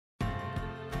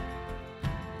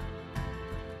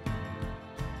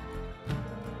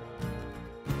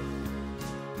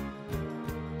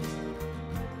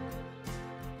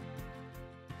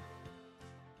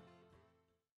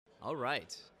All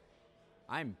right.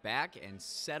 I'm back and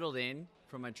settled in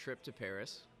from my trip to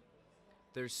Paris.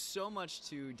 There's so much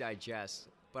to digest,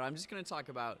 but I'm just going to talk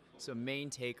about some main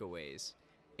takeaways,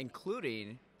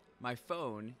 including my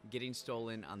phone getting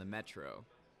stolen on the metro.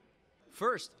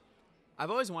 First,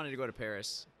 I've always wanted to go to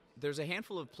Paris. There's a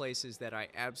handful of places that I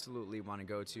absolutely want to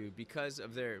go to because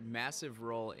of their massive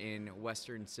role in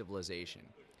Western civilization.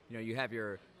 You know, you have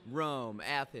your Rome,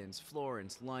 Athens,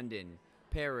 Florence, London,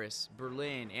 Paris,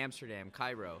 Berlin, Amsterdam,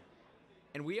 Cairo.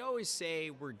 And we always say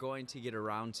we're going to get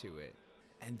around to it.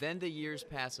 And then the years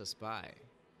pass us by.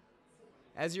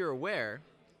 As you're aware,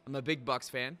 I'm a big Bucks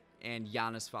fan and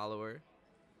Giannis follower.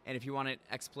 And if you want an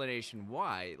explanation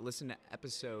why, listen to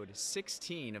episode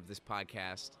 16 of this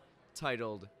podcast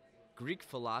titled Greek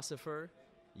Philosopher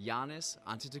Giannis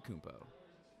Antetokounmpo.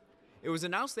 It was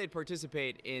announced they'd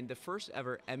participate in the first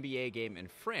ever NBA game in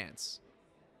France.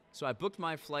 So I booked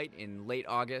my flight in late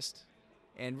August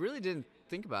and really didn't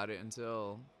think about it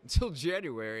until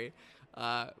January.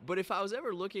 But if I was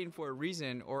ever looking for a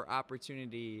reason or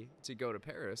opportunity to go to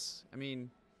Paris, I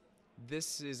mean,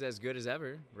 this is as good as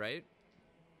ever, right?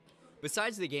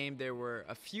 Besides the game, there were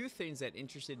a few things that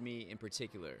interested me in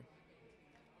particular.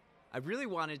 I really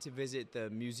wanted to visit the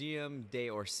Muséum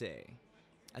d'Orsay.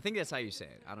 I think that's how you say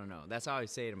it. I don't know. That's how I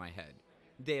say it in my head.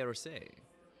 D'Orsay.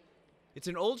 It's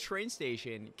an old train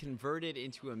station converted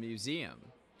into a museum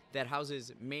that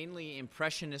houses mainly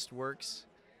Impressionist works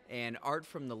and art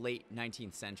from the late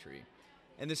 19th century.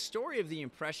 And the story of the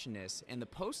Impressionists and the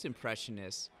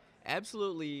Post-Impressionists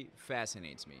absolutely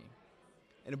fascinates me.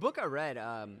 In a book I read,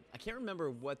 I can't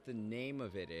remember what the name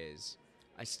of it is,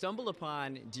 I stumbled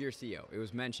upon Dear Theo. It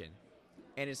was mentioned.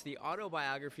 And it's the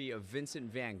autobiography of Vincent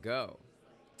van Gogh.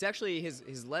 It's actually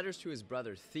his letters to his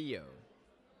brother Theo.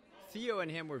 Theo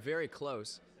and him were very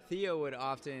close. Theo would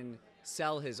often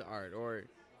sell his art, or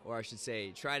I should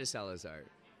say, try to sell his art.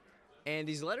 And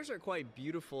these letters are quite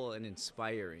beautiful and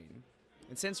inspiring.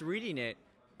 And since reading it,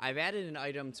 I've added an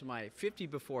item to my 50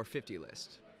 before 50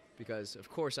 list, because of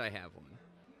course I have one.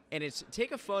 And it's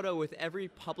take a photo with every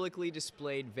publicly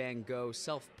displayed Van Gogh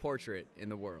self-portrait in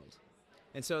the world.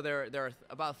 And so there are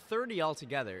about 30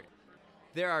 altogether.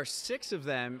 There are 6 of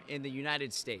them in the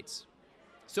United States.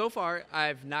 So far,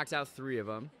 I've knocked out 3 of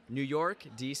them, New York,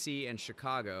 DC, and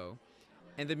Chicago.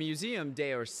 And the Muséum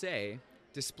d'Orsay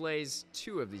displays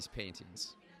 2 of these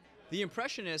paintings. The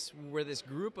Impressionists were this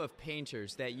group of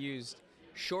painters that used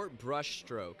short brush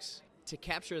strokes to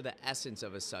capture the essence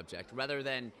of a subject rather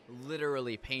than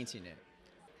literally painting it.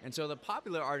 And so the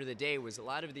popular art of the day was a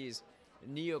lot of these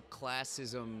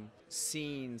neoclassicism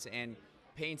scenes and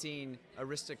painting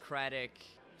aristocratic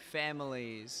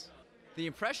families. The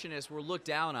Impressionists were looked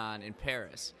down on in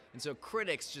Paris, and so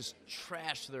critics just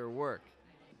trashed their work.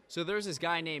 So there's this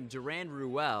guy named Durand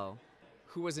Ruel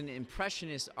who was an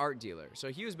Impressionist art dealer. So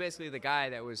he was basically the guy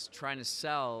that was trying to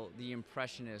sell the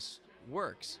Impressionist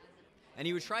works. And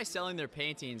he would try selling their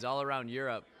paintings all around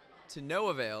Europe to no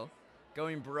avail,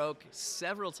 going broke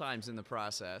several times in the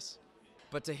process.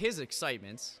 But to his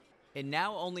excitement, it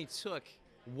now only took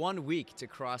 1 week to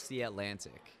cross the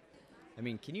Atlantic. I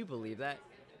mean, can you believe that?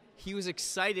 He was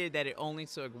excited that it only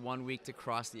took 1 week to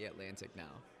cross the Atlantic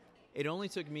now. It only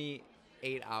took me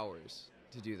 8 hours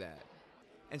to do that.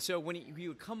 And so when he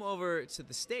would come over to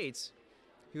the States,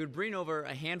 he would bring over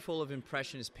a handful of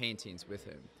Impressionist paintings with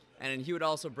him. And he would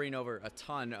also bring over a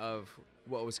ton of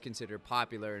what was considered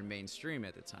popular and mainstream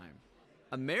at the time.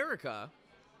 America,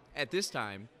 at this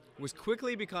time, was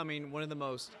quickly becoming one of the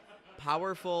most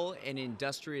powerful and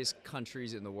industrious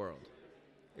countries in the world.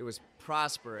 It was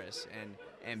prosperous and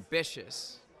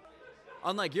ambitious.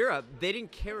 Unlike Europe, they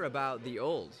didn't care about the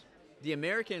old. The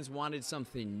Americans wanted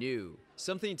something new,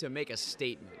 something to make a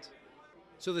statement.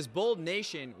 So this bold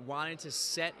nation wanted to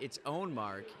set its own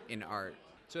mark in art.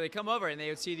 So they come over and they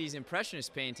would see these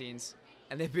Impressionist paintings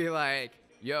and they'd be like,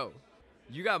 yo,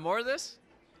 you got more of this?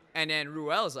 And then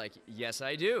Ruel's like, yes,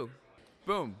 I do.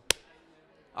 Boom.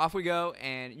 Off we go,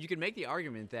 and you can make the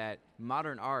argument that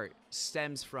modern art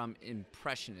stems from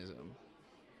Impressionism.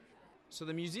 So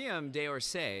the Muséum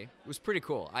d'Orsay was pretty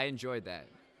cool. I enjoyed that.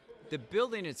 The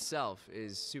building itself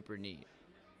is super neat.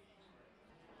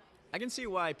 I can see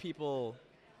why people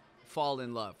fall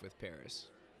in love with Paris.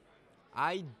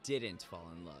 I didn't fall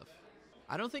in love.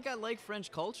 I don't think I like French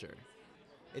culture.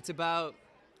 It's about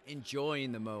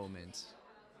enjoying the moment.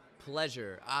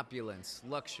 Pleasure, opulence,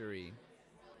 luxury.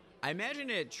 I imagine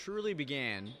it truly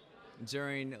began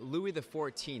during Louis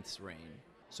XIV's reign.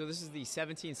 So this is the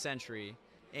 17th century,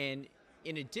 and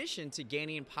in addition to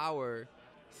gaining power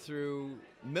through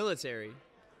military,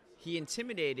 he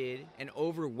intimidated and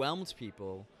overwhelmed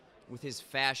people with his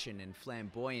fashion and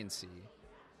flamboyancy.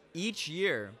 Each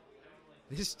year,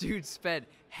 this dude spent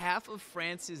half of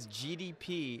France's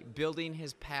GDP building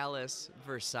his palace,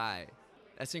 Versailles.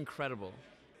 That's incredible.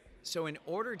 So in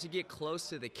order to get close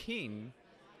to the king,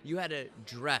 you had to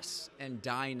dress and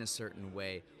dine a certain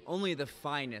way, only the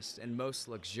finest and most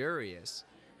luxurious.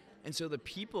 And so the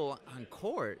people on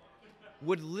court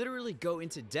would literally go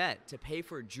into debt to pay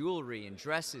for jewelry and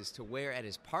dresses to wear at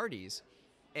his parties,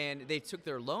 and they took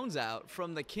their loans out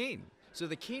from the king. So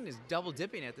the king is double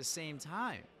dipping at the same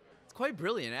time. It's quite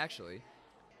brilliant, actually.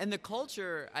 And the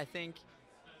culture, I think,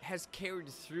 has carried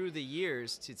through the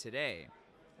years to today.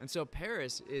 And so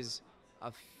Paris is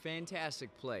a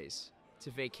fantastic place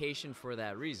to vacation for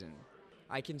that reason.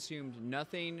 I consumed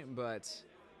nothing but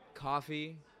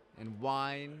coffee and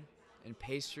wine and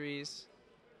pastries,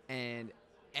 and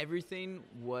everything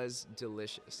was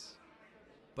delicious.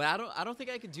 But I don't think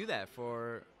I could do that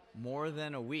for more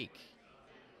than a week.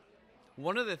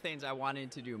 One of the things I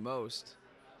wanted to do most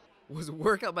was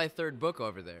work out my third book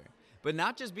over there. But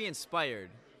not just be inspired,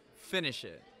 finish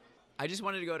it. I just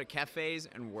wanted to go to cafes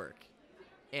and work.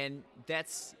 And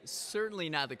that's certainly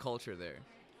not the culture there.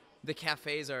 The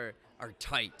cafes are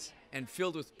tight and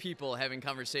filled with people having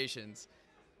conversations.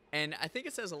 And I think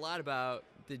it says a lot about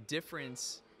the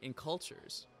difference in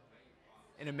cultures.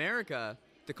 In America,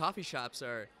 the coffee shops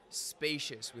are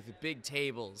spacious with big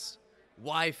tables,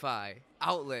 Wi-Fi,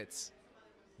 outlets.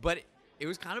 But it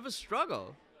was kind of a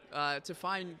struggle to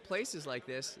find places like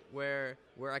this where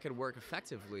I could work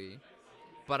effectively,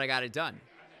 but I got it done.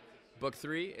 Book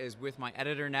 3 is with my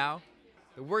editor now.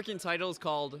 The working title is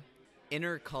called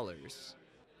Inner Colors.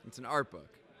 It's an art book.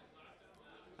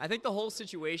 I think the whole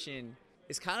situation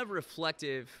is kind of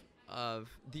reflective of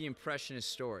the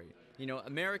Impressionist story. You know,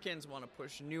 Americans want to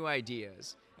push new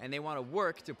ideas, and they want to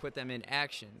work to put them in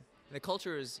action. And the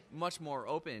culture is much more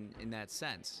open in that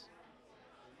sense.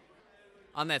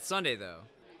 On that Sunday, though,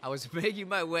 I was making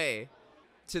my way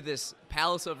to this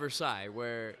Palace of Versailles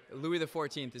where Louis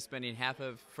XIV is spending half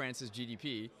of France's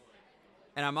GDP.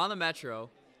 And I'm on the metro,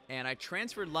 and I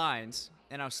transferred lines,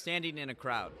 and I was standing in a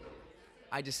crowd.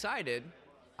 I decided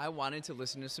I wanted to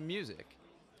listen to some music.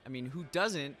 I mean, who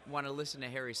doesn't want to listen to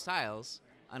Harry Styles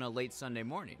on a late Sunday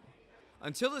morning?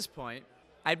 Until this point,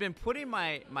 I'd been putting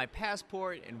my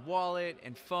passport and wallet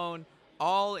and phone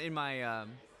all in my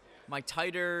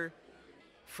tighter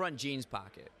front jeans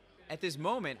pocket. At this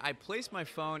moment, I placed my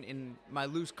phone in my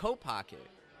loose coat pocket,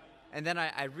 and then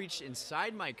I reached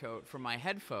inside my coat for my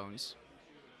headphones,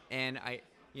 and I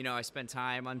spent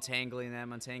time untangling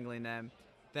them.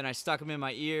 Then I stuck them in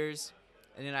my ears,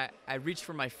 and then I reached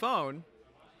for my phone,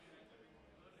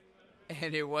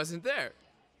 and it wasn't there.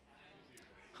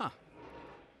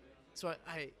 So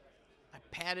I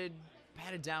patted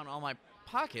down all my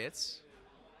pockets.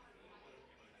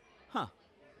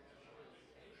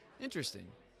 Interesting.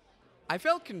 I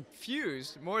felt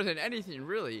confused more than anything,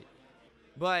 really.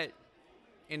 But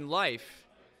in life,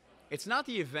 it's not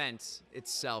the event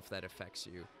itself that affects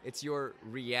you. It's your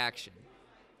reaction.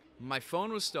 My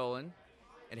phone was stolen.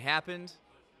 It happened.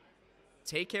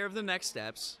 Take care of the next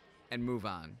steps and move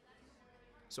on.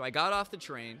 So I got off the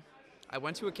train. I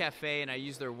went to a cafe and I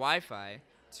used their Wi-Fi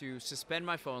to suspend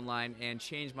my phone line and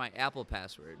change my Apple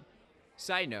password.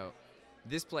 Side note,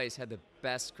 this place had the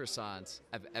best croissants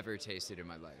I've ever tasted in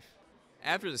my life.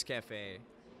 After this cafe,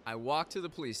 I walked to the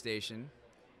police station,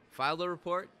 filed a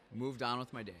report, moved on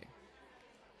with my day.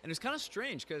 And it was kind of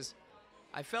strange because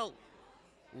I felt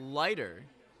lighter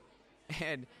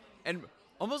and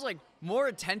almost like more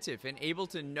attentive and able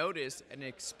to notice and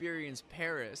experience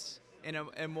Paris in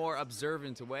a more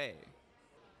observant way.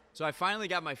 So I finally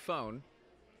got my phone.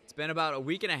 It's been about a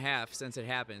week and a half since it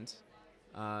happened.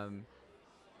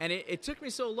 And it took me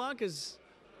so long because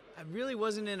I really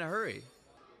wasn't in a hurry.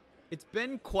 It's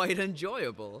been quite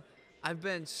enjoyable. I've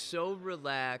been so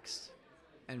relaxed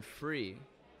and free.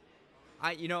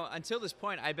 Until this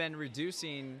point, I've been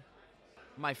reducing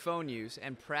my phone use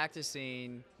and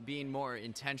practicing being more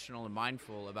intentional and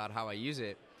mindful about how I use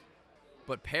it.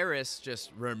 But Paris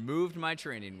just removed my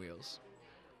training wheels.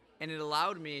 And it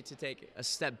allowed me to take a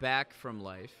step back from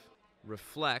life,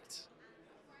 reflect,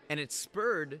 and it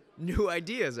spurred new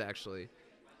ideas, actually.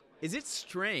 Is it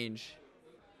strange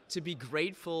to be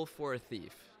grateful for a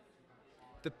thief?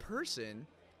 The person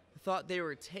thought they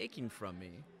were taking from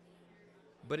me,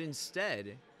 but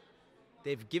instead,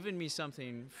 they've given me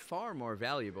something far more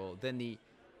valuable than the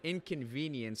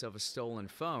inconvenience of a stolen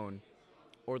phone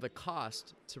or the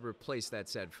cost to replace that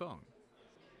said phone.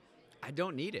 I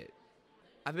don't need it.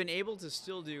 I've been able to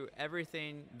still do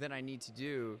everything that I need to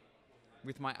do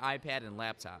with my iPad and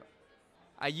laptop.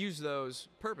 I use those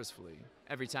purposefully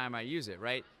every time I use it,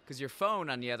 right? Because your phone,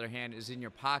 on the other hand, is in your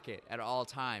pocket at all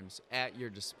times, at your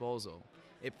disposal.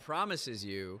 It promises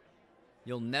you'll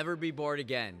never be bored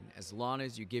again as long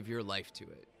as you give your life to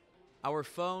it. Our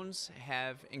phones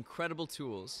have incredible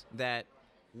tools that,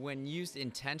 when used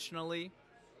intentionally,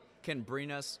 can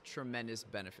bring us tremendous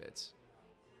benefits.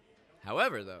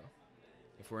 However, though,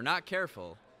 if we're not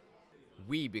careful,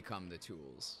 we become the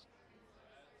tools.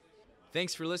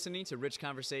 Thanks for listening to Rich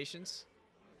Conversations.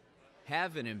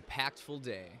 Have an impactful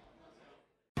day.